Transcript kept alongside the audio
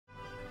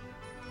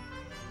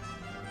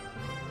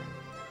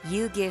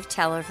You give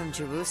Teller from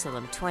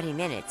Jerusalem 20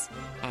 minutes,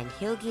 and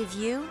he'll give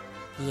you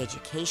the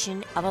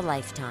education of a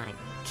lifetime.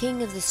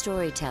 King of the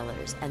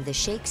storytellers and the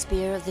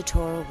Shakespeare of the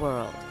Torah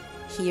world.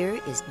 Here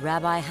is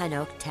Rabbi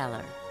Hanoch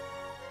Teller.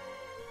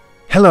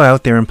 Hello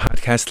out there in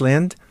podcast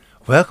land.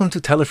 Welcome to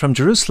Teller from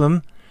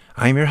Jerusalem.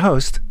 I'm your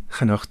host,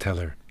 Hanoch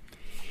Teller.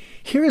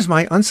 Here is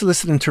my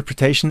unsolicited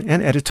interpretation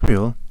and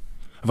editorial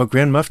of what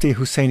Grand Mufti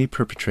Husseini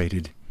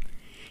perpetrated.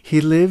 He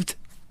lived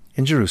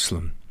in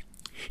Jerusalem.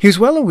 He was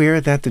well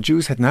aware that the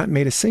Jews had not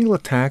made a single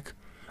attack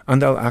on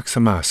the Al-Aqsa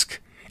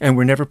Mosque and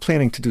were never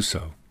planning to do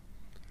so.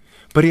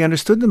 But he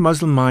understood the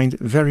Muslim mind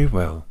very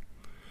well.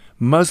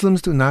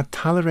 Muslims do not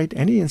tolerate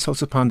any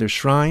insults upon their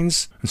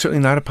shrines, and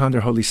certainly not upon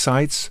their holy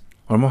sites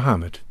or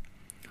Muhammad.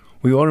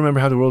 We all remember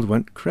how the world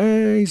went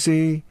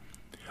crazy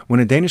when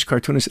a Danish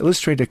cartoonist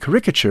illustrated a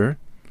caricature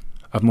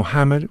of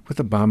Muhammad with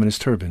a bomb in his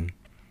turban.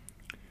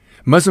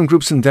 Muslim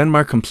groups in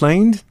Denmark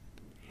complained,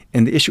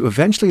 and the issue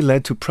eventually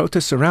led to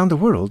protests around the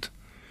world,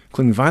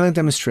 including violent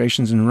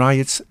demonstrations and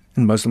riots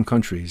in Muslim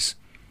countries.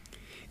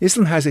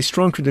 Islam has a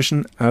strong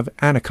tradition of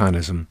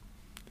aniconism.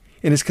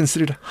 It is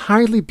considered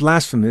highly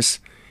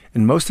blasphemous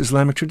in most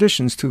Islamic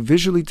traditions to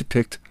visually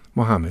depict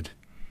Muhammad.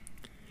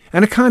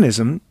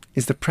 Aniconism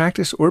is the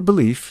practice or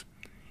belief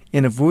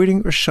in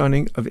avoiding or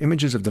shunning of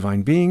images of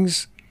divine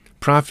beings,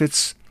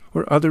 prophets,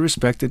 or other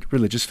respected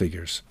religious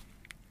figures.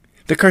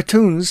 The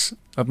cartoons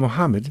of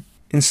Muhammad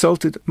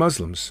insulted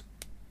Muslims.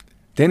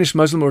 Danish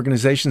Muslim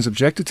organizations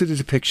objected to the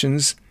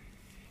depictions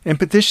and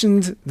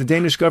petitioned the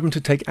Danish government to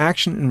take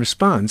action in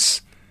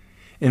response,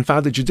 and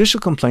filed a judicial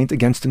complaint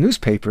against the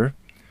newspaper,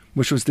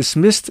 which was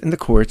dismissed in the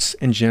courts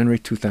in January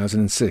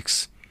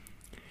 2006.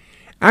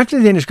 After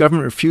the Danish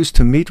government refused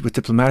to meet with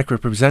diplomatic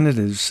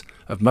representatives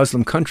of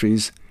Muslim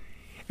countries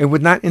and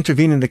would not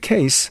intervene in the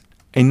case,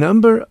 a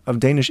number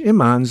of Danish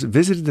imams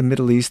visited the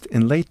Middle East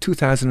in late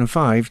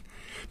 2005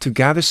 to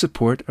gather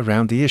support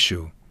around the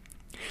issue.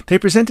 They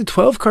presented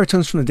 12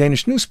 cartoons from the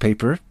Danish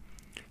newspaper,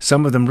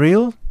 some of them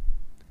real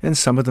and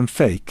some of them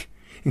fake,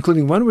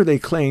 including one where they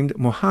claimed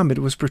Muhammad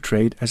was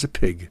portrayed as a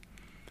pig.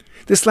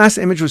 This last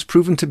image was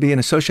proven to be an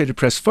Associated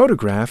Press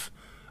photograph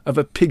of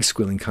a pig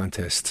squealing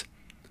contest.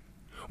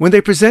 When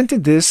they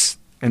presented this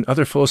and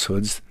other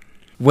falsehoods,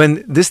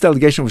 when this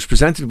delegation was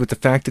presented with the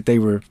fact that they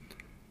were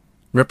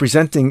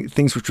representing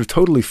things which were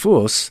totally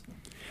false,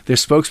 their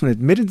spokesman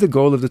admitted the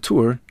goal of the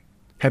tour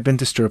had been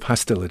to stir up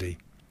hostility.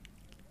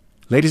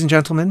 Ladies and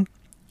gentlemen,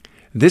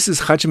 this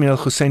is Haji Amin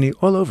al-Husseini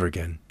all over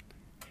again,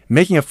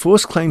 making up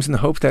false claims in the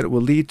hope that it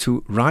will lead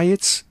to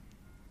riots,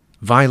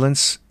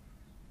 violence,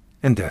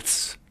 and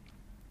deaths.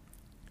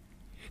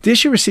 The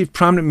issue received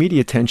prominent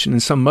media attention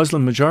in some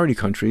Muslim-majority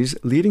countries,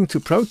 leading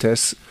to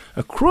protests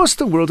across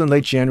the world in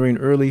late January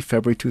and early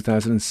February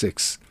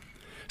 2006.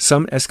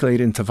 Some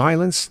escalated into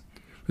violence,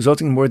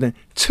 resulting in more than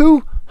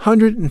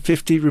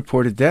 250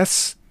 reported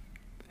deaths,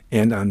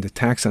 and on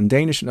attacks on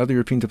Danish and other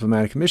European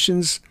diplomatic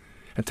missions,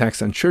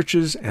 attacks on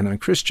churches and on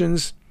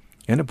Christians,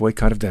 and a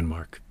boycott of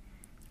Denmark.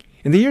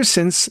 In the years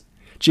since,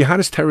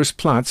 jihadist terrorist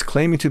plots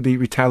claiming to be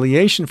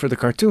retaliation for the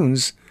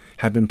cartoons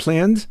have been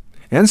planned,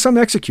 and some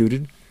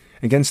executed,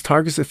 against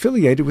targets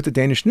affiliated with the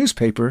Danish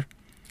newspaper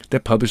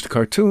that published the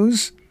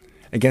cartoons,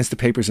 against the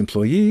paper's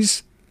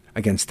employees,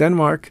 against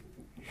Denmark,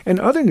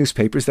 and other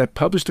newspapers that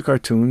published the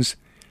cartoons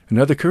and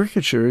other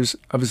caricatures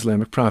of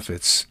Islamic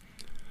prophets.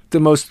 The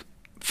most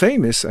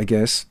famous, I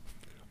guess,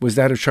 was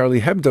that of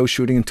Charlie Hebdo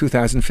shooting in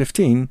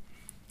 2015,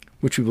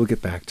 which we will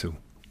get back to.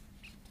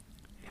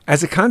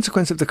 As a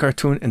consequence of the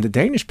cartoon and the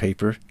Danish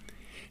paper,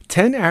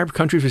 10 Arab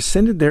countries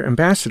rescinded their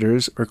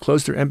ambassadors or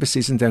closed their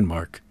embassies in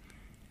Denmark.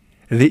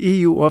 The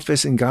EU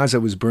office in Gaza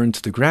was burned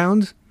to the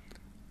ground.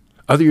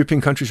 Other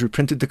European countries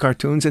reprinted the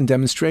cartoons, and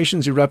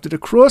demonstrations erupted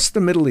across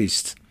the Middle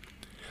East.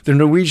 The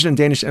Norwegian and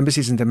Danish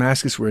embassies in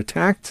Damascus were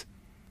attacked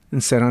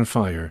and set on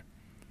fire.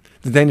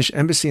 The Danish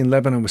embassy in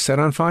Lebanon was set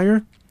on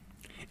fire.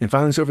 In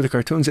violence over the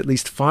cartoons, at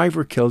least 5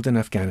 were killed in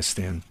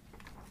Afghanistan.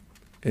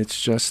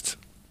 It's just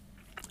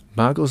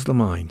boggles the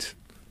mind.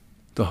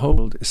 The whole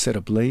world is set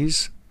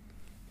ablaze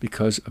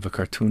because of a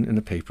cartoon in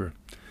a paper.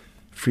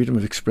 Freedom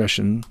of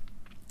expression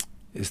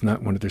is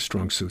not one of their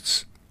strong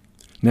suits.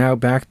 Now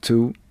back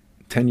to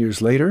 10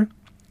 years later,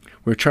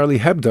 where Charlie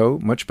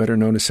Hebdo, much better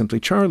known as simply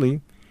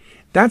Charlie,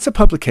 that's a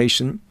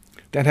publication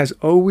that has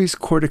always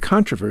courted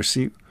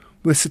controversy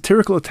with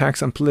satirical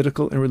attacks on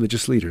political and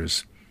religious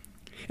leaders.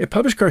 It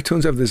published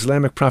cartoons of the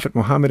Islamic prophet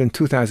Muhammad in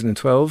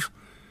 2012,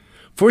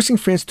 forcing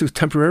France to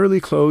temporarily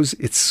close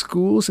its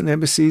schools and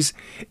embassies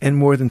in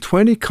more than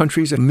 20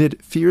 countries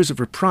amid fears of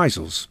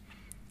reprisals.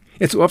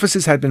 Its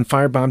offices had been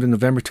firebombed in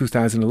November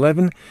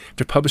 2011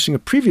 after publishing a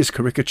previous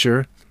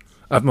caricature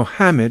of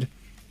Muhammad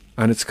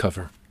on its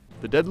cover.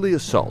 The deadly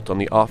assault on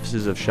the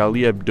offices of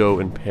Charlie Hebdo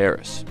in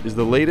Paris is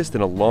the latest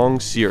in a long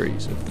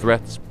series of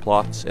threats,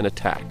 plots, and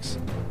attacks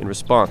in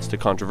response to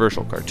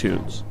controversial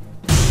cartoons.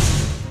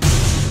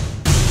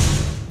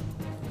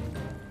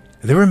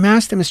 There were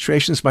mass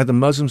demonstrations by the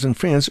Muslims in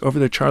France over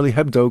the Charlie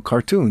Hebdo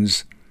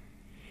cartoons.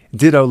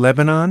 Ditto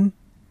Lebanon,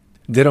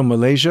 ditto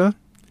Malaysia.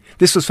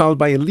 This was followed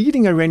by a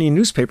leading Iranian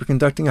newspaper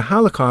conducting a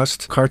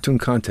Holocaust cartoon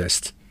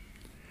contest.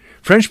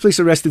 French police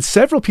arrested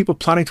several people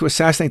plotting to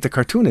assassinate the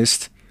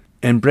cartoonist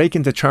and break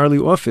into Charlie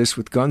office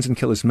with guns and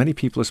kill as many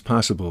people as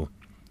possible.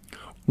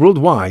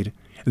 Worldwide,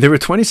 there were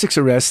 26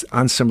 arrests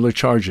on similar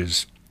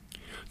charges.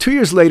 2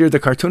 years later, the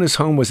cartoonist's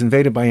home was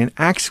invaded by an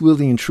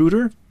axe-wielding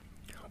intruder.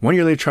 1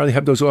 year later, Charlie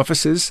Hebdo's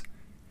offices,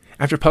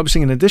 after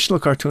publishing an additional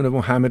cartoon of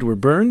Mohammed, were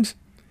burned,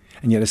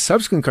 and yet a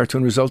subsequent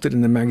cartoon resulted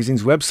in the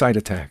magazine's website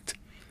attacked.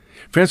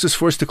 France was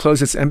forced to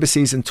close its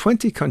embassies in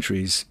 20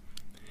 countries.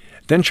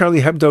 Then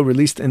Charlie Hebdo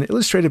released an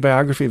illustrated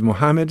biography of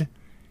Mohammed,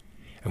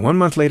 and 1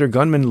 month later,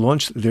 gunmen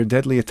launched their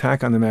deadly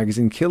attack on the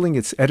magazine, killing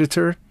its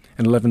editor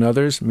and 11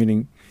 others,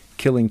 meaning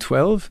killing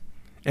 12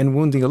 and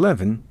wounding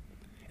 11,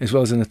 as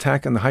well as an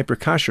attack on the Hyper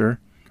Kasher,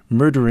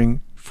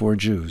 murdering 4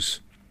 Jews.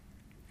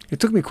 It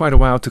took me quite a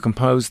while to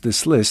compose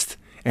this list,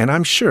 and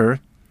I'm sure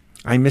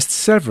I missed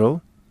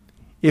several,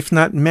 if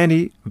not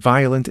many,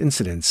 violent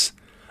incidents.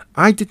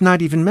 I did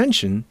not even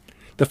mention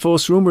the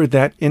false rumor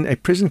that in a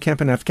prison camp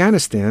in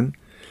Afghanistan,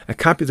 a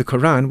copy of the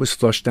Quran was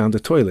flushed down the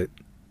toilet.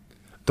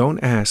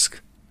 Don't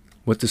ask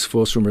what this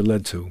false rumor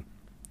led to.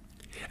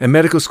 A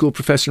medical school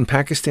professor in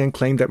Pakistan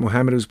claimed that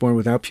Muhammad was born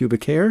without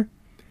pubic hair,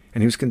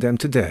 and he was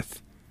condemned to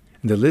death.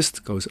 And the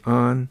list goes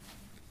on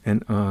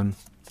and on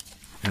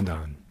and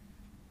on.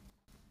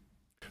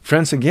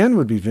 France again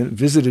would be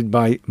visited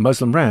by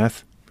Muslim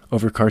wrath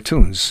over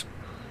cartoons.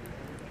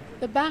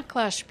 The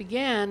backlash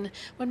began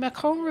when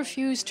Macron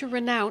refused to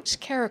renounce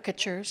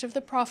caricatures of the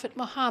Prophet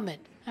Muhammad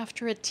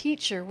after a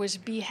teacher was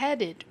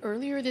beheaded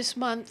earlier this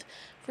month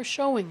for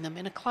showing them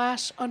in a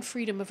class on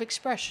freedom of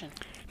expression.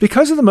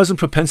 Because of the Muslim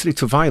propensity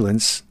to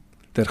violence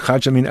that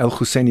Haj Amin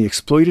al-Husseini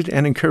exploited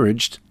and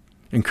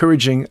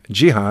encouraging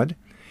jihad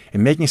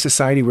and making a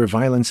society where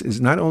violence is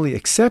not only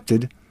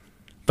accepted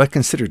but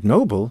considered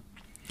noble,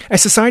 a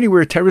society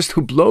where a terrorist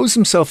who blows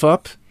himself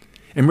up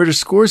and murders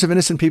scores of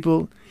innocent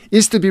people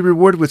is to be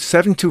rewarded with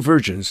 72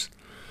 virgins.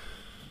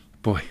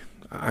 Boy,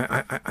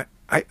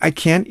 I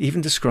can't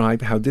even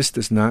describe how this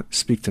does not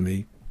speak to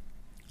me.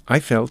 I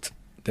felt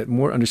that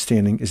more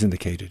understanding is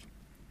indicated.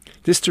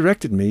 This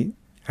directed me,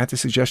 at the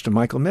suggestion of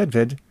Michael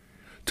Medved,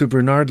 to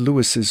Bernard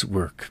Lewis's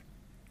work.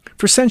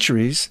 For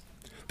centuries,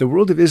 the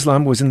world of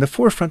Islam was in the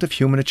forefront of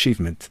human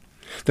achievement,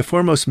 the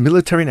foremost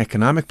military and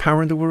economic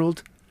power in the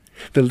world,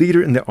 the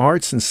leader in the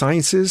arts and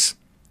sciences.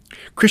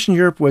 Christian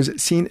Europe was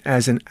seen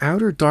as an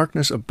outer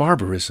darkness of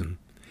barbarism,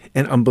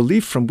 an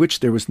unbelief from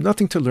which there was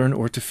nothing to learn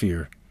or to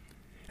fear.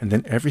 And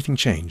then everything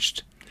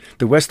changed.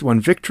 The West won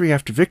victory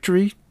after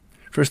victory,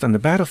 first on the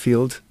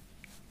battlefield,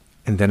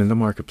 and then in the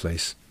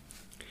marketplace.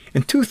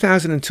 In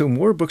 2002,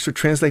 more books were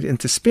translated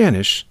into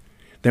Spanish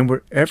than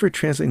were ever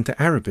translated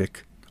into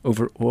Arabic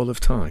over all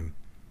of time.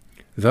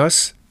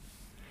 Thus,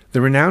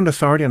 the renowned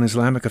authority on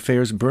Islamic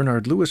affairs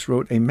Bernard Lewis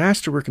wrote a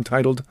masterwork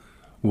entitled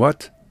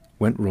What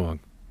Went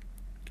Wrong?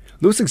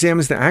 Lewis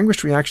examines the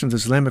anguished reaction of the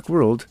Islamic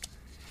world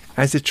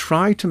as it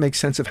tried to make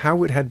sense of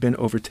how it had been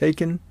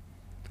overtaken,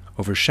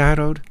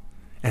 overshadowed,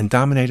 and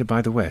dominated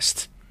by the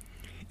West.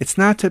 It's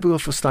not typical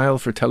for style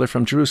for Teller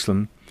from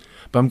Jerusalem,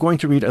 but I'm going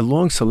to read a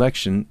long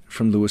selection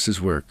from Lewis's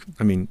work.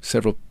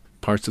 Several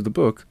parts of the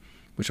book,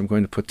 which I'm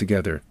going to put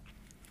together.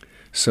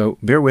 So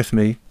bear with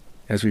me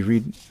as we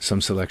read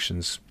some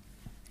selections.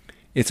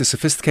 It's a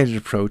sophisticated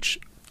approach,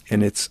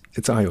 and it's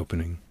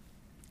eye-opening.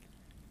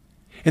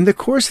 In the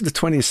course of the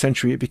 20th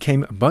century, it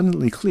became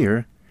abundantly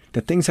clear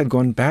that things had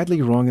gone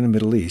badly wrong in the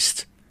Middle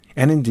East,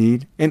 and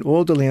indeed in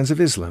all the lands of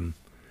Islam.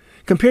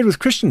 Compared with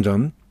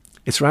Christendom,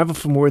 its rival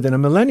for more than a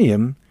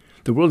millennium,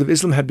 the world of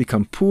Islam had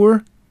become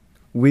poor,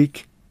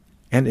 weak,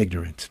 and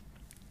ignorant.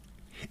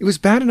 It was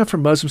bad enough for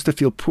Muslims to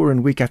feel poor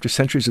and weak after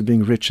centuries of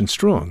being rich and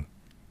strong,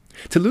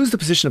 to lose the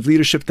position of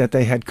leadership that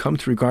they had come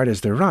to regard as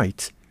their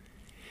right,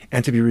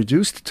 and to be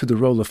reduced to the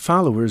role of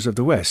followers of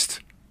the West.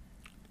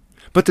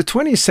 But the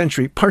 20th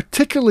century,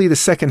 particularly the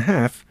second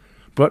half,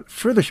 brought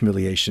further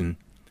humiliation.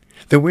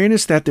 The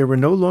awareness that they were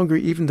no longer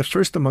even the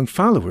first among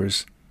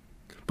followers,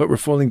 but were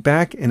falling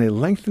back in a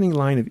lengthening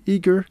line of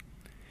eager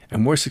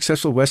and more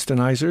successful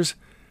westernizers,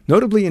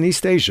 notably in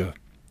East Asia.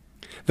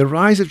 The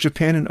rise of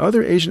Japan and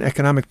other Asian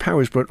economic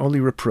powers brought only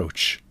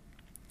reproach.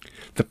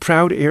 The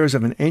proud heirs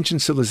of an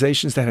ancient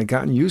civilizations that had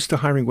gotten used to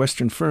hiring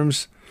Western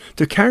firms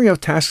to carry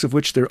out tasks of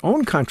which their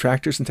own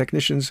contractors and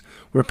technicians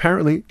were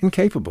apparently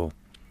incapable.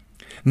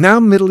 Now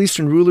Middle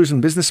Eastern rulers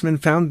and businessmen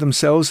found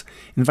themselves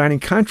inviting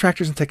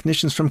contractors and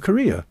technicians from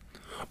Korea,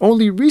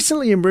 only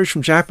recently emerged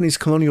from Japanese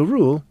colonial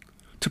rule,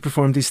 to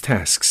perform these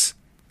tasks.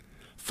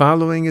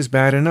 Following is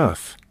bad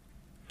enough.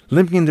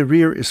 Limping in the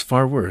rear is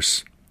far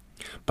worse.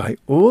 By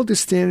all the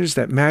standards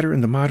that matter in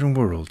the modern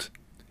world,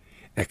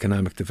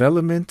 economic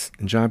development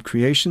and job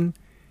creation,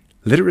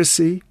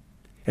 literacy,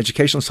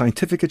 educational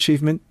scientific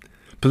achievement,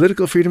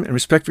 political freedom and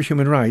respect for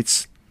human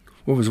rights,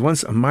 what was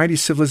once a mighty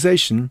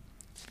civilization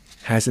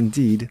has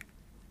indeed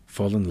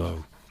fallen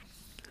low.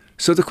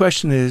 So the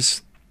question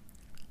is,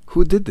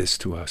 who did this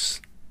to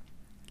us?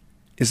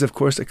 Is of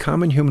course a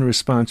common human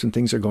response when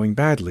things are going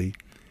badly,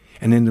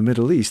 and in the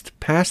Middle East,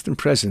 past and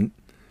present,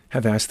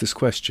 have asked this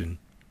question.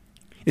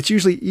 It's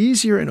usually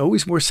easier and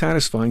always more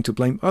satisfying to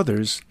blame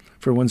others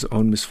for one's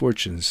own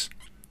misfortunes.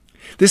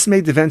 This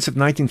made the events of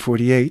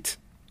 1948,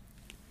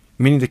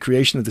 meaning the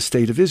creation of the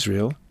State of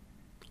Israel,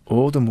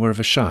 all the more of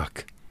a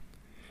shock.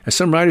 As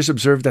some writers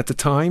observed at the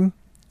time,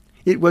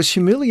 it was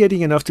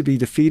humiliating enough to be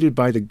defeated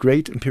by the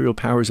great imperial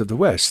powers of the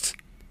West,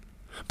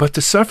 but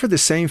to suffer the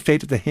same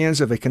fate at the hands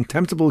of a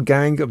contemptible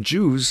gang of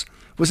Jews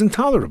was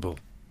intolerable.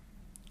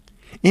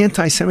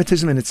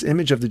 Anti-Semitism and its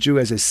image of the Jew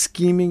as a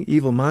scheming,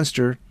 evil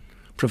monster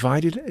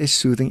provided a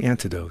soothing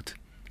antidote.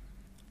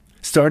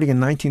 Starting in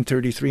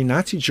 1933,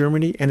 Nazi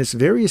Germany and its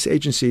various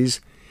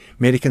agencies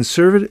made a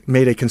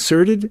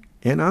concerted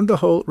and, on the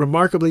whole,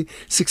 remarkably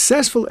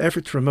successful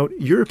effort to promote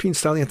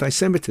European-style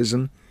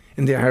anti-Semitism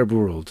in the Arab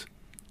world.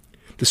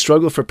 The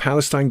struggle for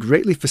Palestine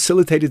greatly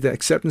facilitated the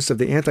acceptance of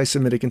the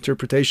anti-Semitic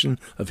interpretation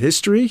of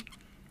history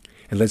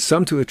and led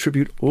some to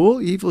attribute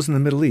all evils in the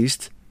Middle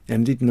East, and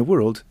indeed in the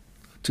world,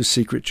 to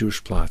secret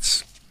Jewish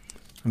plots.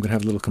 I'm going to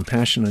have a little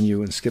compassion on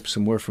you and skip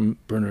some more from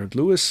Bernard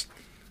Lewis,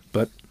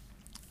 but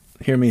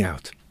hear me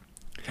out.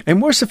 A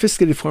more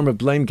sophisticated form of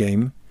blame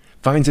game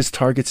finds its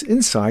targets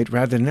inside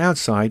rather than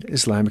outside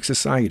Islamic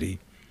society.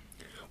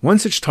 One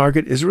such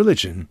target is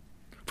religion,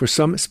 for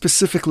some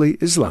specifically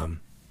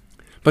Islam.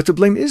 But to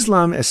blame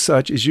Islam as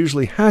such is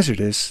usually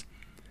hazardous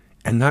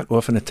and not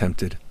often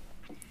attempted.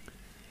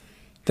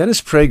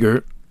 Dennis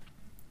Prager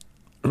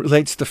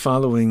relates the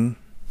following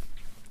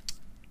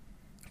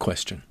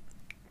question.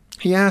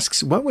 He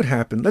asks, what would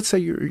happen, let's say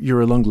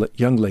you're a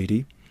young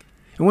lady,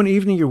 and one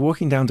evening you're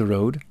walking down the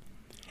road,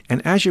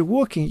 and as you're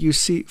walking you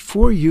see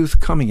 4 youth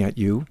coming at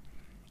you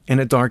in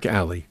a dark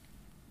alley.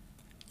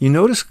 You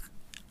notice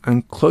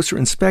on closer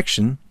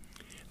inspection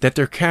that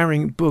they're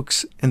carrying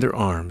books in their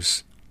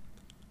arms.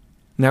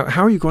 Now,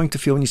 how are you going to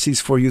feel when you see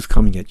these 4 youth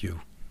coming at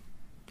you?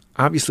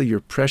 Obviously,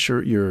 your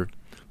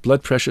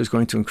blood pressure is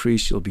going to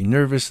increase. You'll be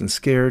nervous and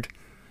scared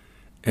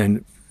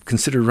and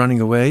consider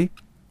running away.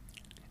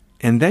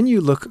 And then you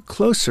look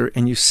closer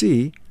and you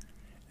see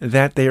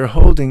that they are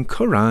holding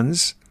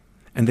Qurans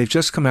and they've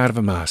just come out of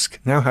a mosque.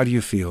 Now, how do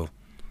you feel?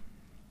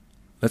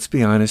 Let's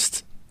be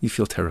honest, you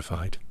feel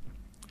terrified.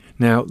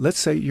 Now, let's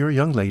say you're a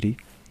young lady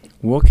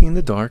walking in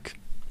the dark,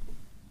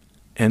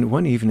 and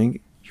one evening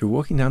you're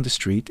walking down the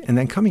street, and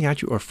then coming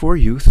at you are 4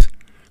 youth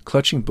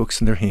clutching books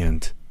in their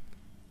hand.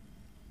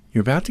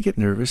 You're about to get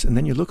nervous, and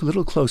then you look a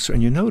little closer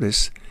and you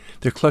notice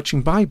they're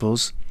clutching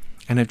Bibles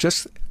and have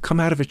just come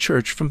out of a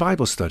church from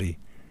Bible study.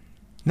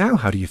 Now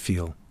how do you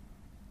feel?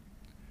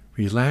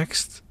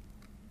 Relaxed,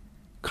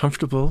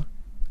 comfortable,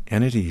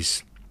 and at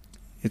ease.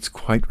 It's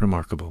quite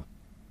remarkable.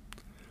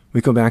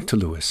 We go back to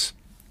Lewis.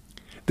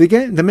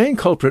 The main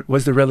culprit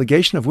was the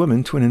relegation of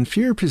women to an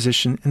inferior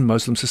position in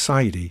Muslim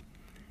society,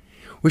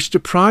 which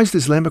deprives the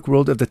Islamic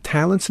world of the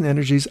talents and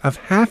energies of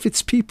half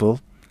its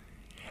people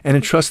and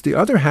entrusts the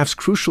other half's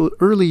crucial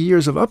early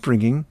years of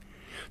upbringing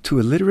to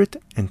illiterate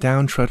and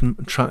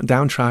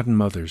downtrodden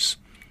mothers.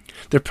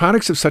 The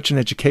products of such an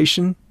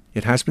education,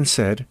 it has been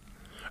said,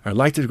 are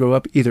likely to grow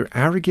up either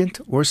arrogant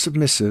or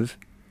submissive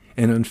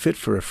and unfit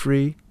for a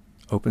free,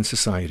 open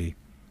society.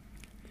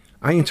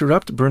 I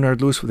interrupt Bernard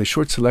Lewis with a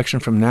short selection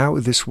from Now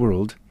This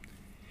World,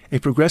 a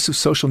progressive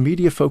social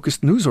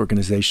media-focused news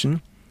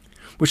organization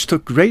which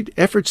took great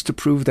efforts to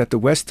prove that the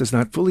West does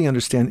not fully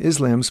understand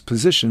Islam's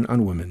position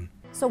on women.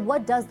 So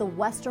what does the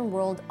Western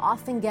world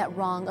often get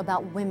wrong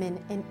about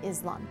women in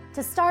Islam?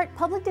 To start,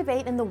 public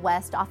debate in the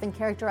West often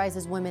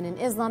characterizes women in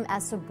Islam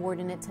as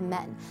subordinate to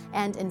men,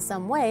 and in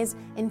some ways,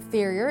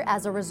 inferior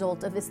as a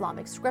result of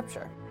Islamic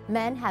scripture.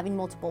 Men having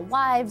multiple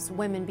wives,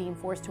 women being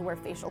forced to wear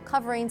facial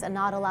coverings and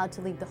not allowed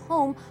to leave the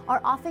home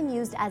are often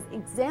used as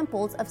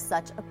examples of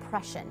such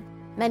oppression.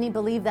 Many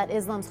believe that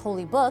Islam's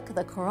holy book,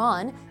 the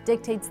Quran,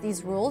 dictates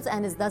these rules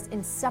and is thus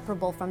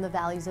inseparable from the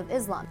values of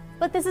Islam.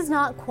 But this is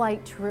not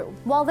quite true.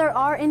 While there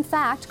are, in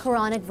fact,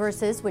 Quranic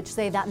verses which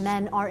say that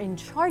men are in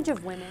charge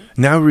of women...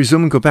 Now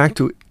resume and go back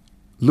to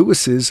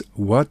Lewis's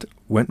What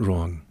Went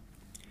Wrong.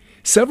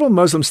 Several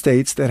Muslim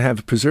states that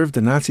have preserved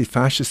the Nazi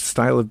fascist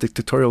style of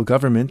dictatorial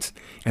government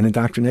and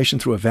indoctrination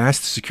through a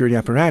vast security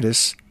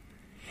apparatus,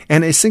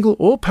 and a single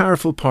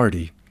all-powerful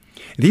party.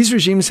 These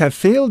regimes have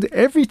failed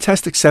every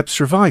test except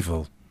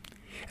survival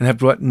and have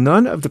brought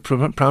none of the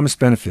promised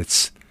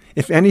benefits.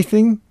 If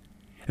anything,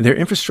 their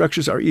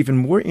infrastructures are even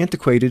more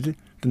antiquated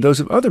than those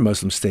of other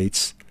Muslim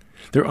states,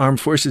 their armed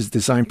forces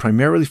designed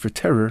primarily for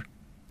terror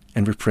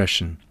and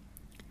repression.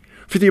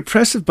 For the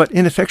oppressive but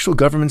ineffectual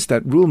governments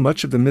that rule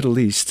much of the Middle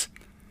East,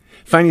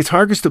 finding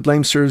targets to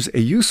blame serves a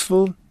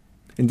useful,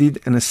 indeed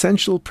an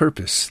essential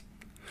purpose,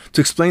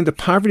 to explain the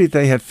poverty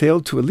they have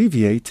failed to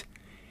alleviate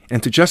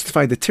and to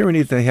justify the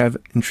tyranny they have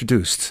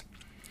introduced.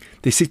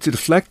 They seek to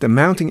deflect the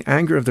mounting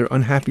anger of their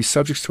unhappy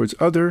subjects towards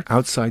other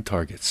outside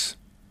targets.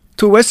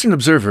 To a Western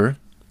observer,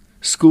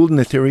 schooled in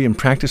the theory and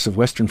practice of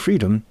Western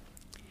freedom,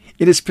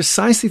 it is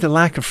precisely the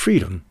lack of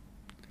freedom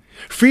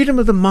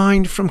of the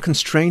mind from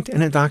constraint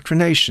and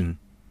indoctrination,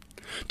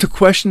 to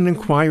question and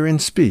inquire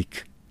and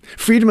speak,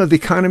 freedom of the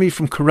economy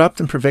from corrupt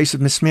and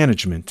pervasive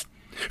mismanagement,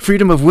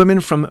 freedom of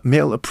women from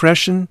male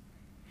oppression,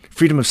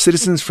 freedom of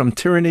citizens from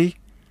tyranny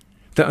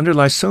that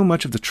underlies so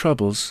much of the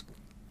troubles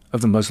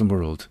of the Muslim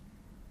world.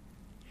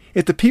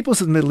 If the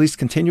peoples of the Middle East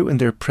continue in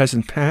their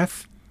present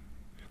path,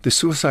 the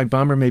suicide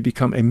bomber may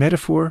become a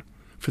metaphor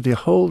for the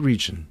whole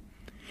region,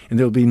 and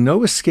there will be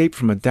no escape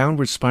from a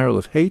downward spiral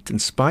of hate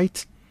and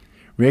spite,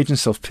 rage and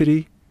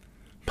self-pity,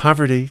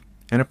 poverty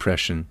and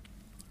oppression.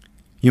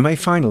 You may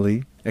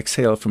finally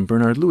exhale from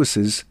Bernard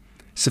Lewis's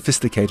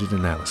sophisticated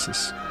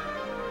analysis.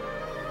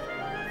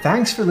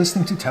 Thanks for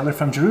listening to Teller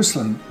from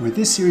Jerusalem, where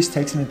this series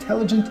takes an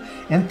intelligent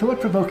and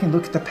thought-provoking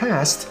look at the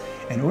past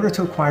in order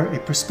to acquire a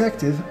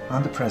perspective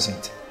on the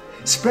present.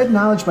 Spread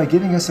knowledge by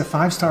giving us a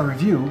 5-star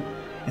review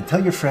and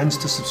tell your friends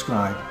to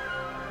subscribe.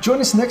 Join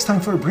us next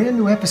time for a brand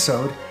new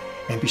episode,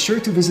 and be sure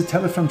to visit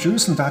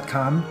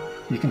tellerfromjerusalem.com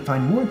where you can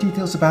find more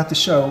details about the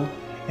show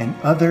and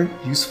other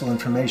useful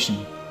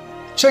information.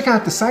 Check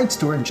out the site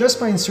store, and just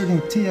by inserting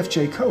the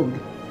TFJ code,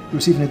 you'll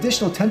receive an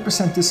additional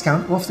 10%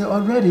 discount off the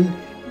already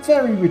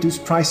very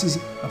reduced prices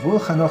of all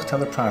Hanoch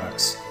Teller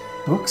products,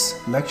 books,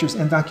 lectures,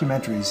 and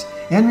documentaries.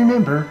 And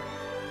remember,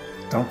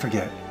 don't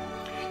forget,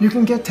 you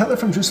can get Teller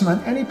from Jerusalem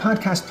on any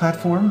podcast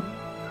platform,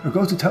 or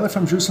go to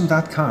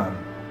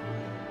tellerfromjerusalem.com.